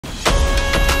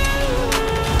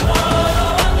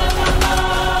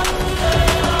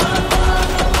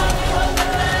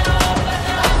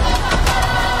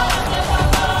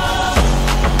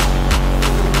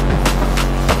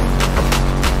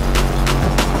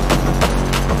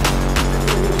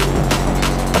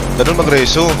Ganda nun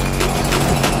mag-reso.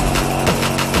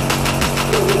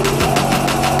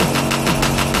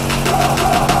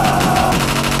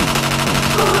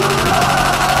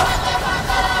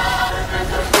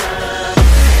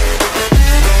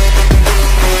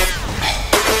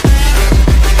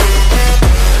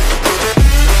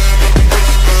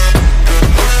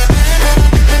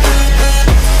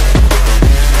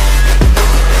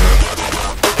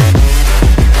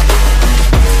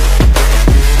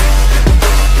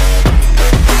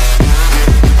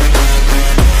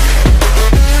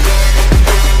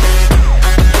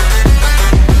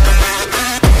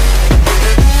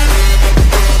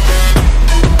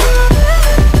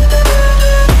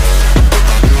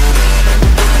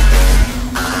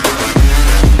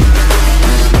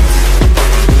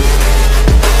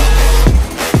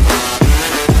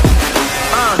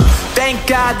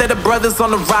 That the brothers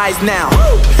on the rise now.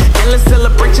 Endless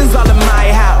celebrations all in my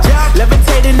house.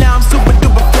 Levitating now, I'm super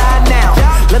duper fly now.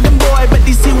 London boy, but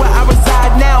DC where I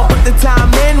reside now. Put the time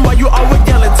in while you always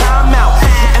yelling time out.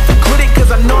 And for quit it,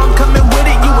 cause I know I'm coming with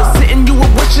it. You were sitting, you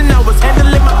were wishing I was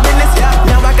handling my business.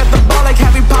 Now I got the ball like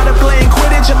Harry Potter playing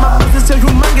Quidditch. And my business so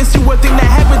humongous, you would think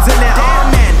that happens in it. Damn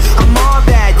man, I'm all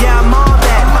that, yeah I'm all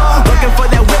that. Looking for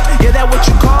that whip, yeah that what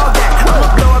you call that.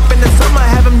 I'ma blow up in the summer,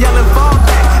 have him yelling fall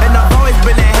back. And I've always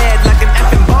been ahead like an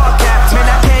effing ball cap. Man,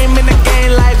 I came in the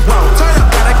game like whoa.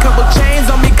 Got a couple chains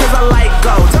on me cause I like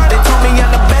gold. They told me I'm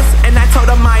the best and I told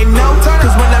them I know.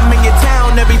 Cause when I'm in your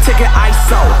town, every ticket I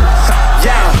sold.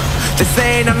 Yeah, they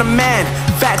saying I'm the man.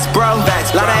 Facts bro,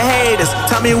 lot of haters,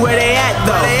 tell me where they at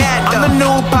though. I'm the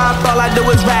new pop, all I do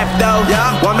is rap though.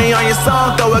 Want me on your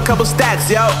song, throw a couple stacks,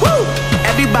 yo. Woo!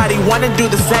 Everybody wanna do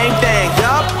the same thing,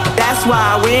 yup. That's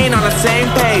why we ain't on the same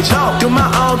page. Do my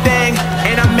own thing,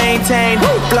 and I maintain.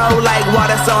 Flow like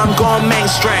water, so I'm going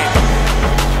mainstream.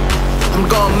 I'm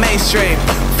going mainstream.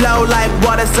 Flow like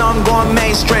water, so I'm going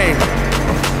mainstream.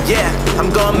 Yeah, I'm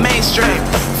going mainstream.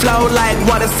 Flow like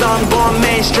water, so I'm going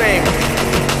mainstream.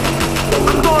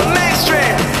 I'm going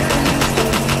mainstream.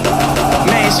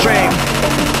 Mainstream.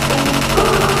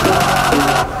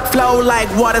 Flow like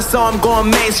water, so I'm going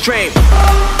mainstream.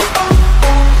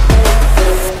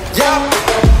 Yup.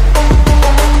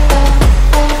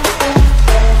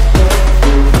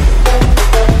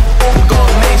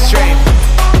 Going mainstream.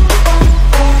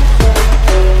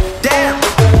 Damn.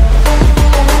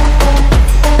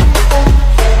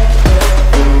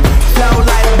 Flow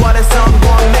like water, so I'm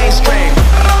going mainstream.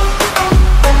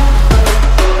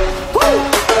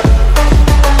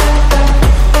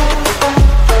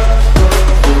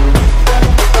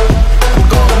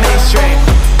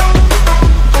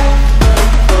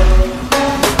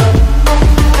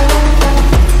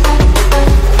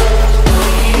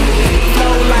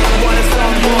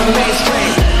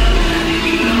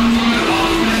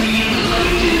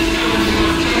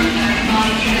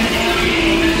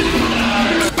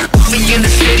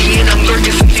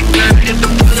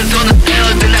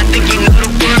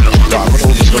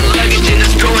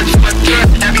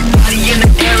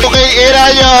 Okay, era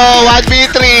nyo,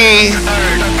 1v3.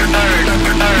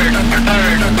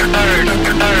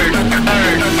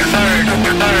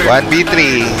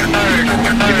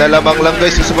 Kita lamang lang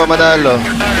guys, gusto pa manalo.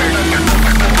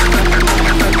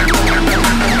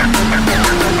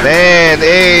 10,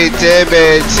 8,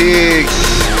 7, 6,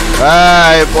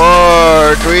 5,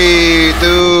 4, 3,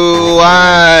 2,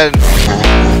 1.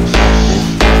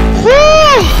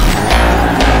 Woo!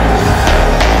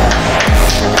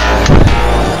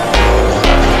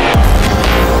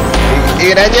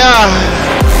 Ira niya.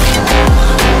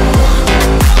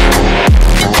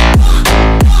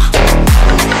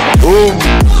 Boom.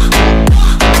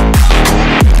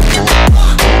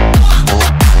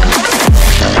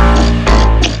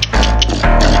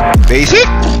 Basic.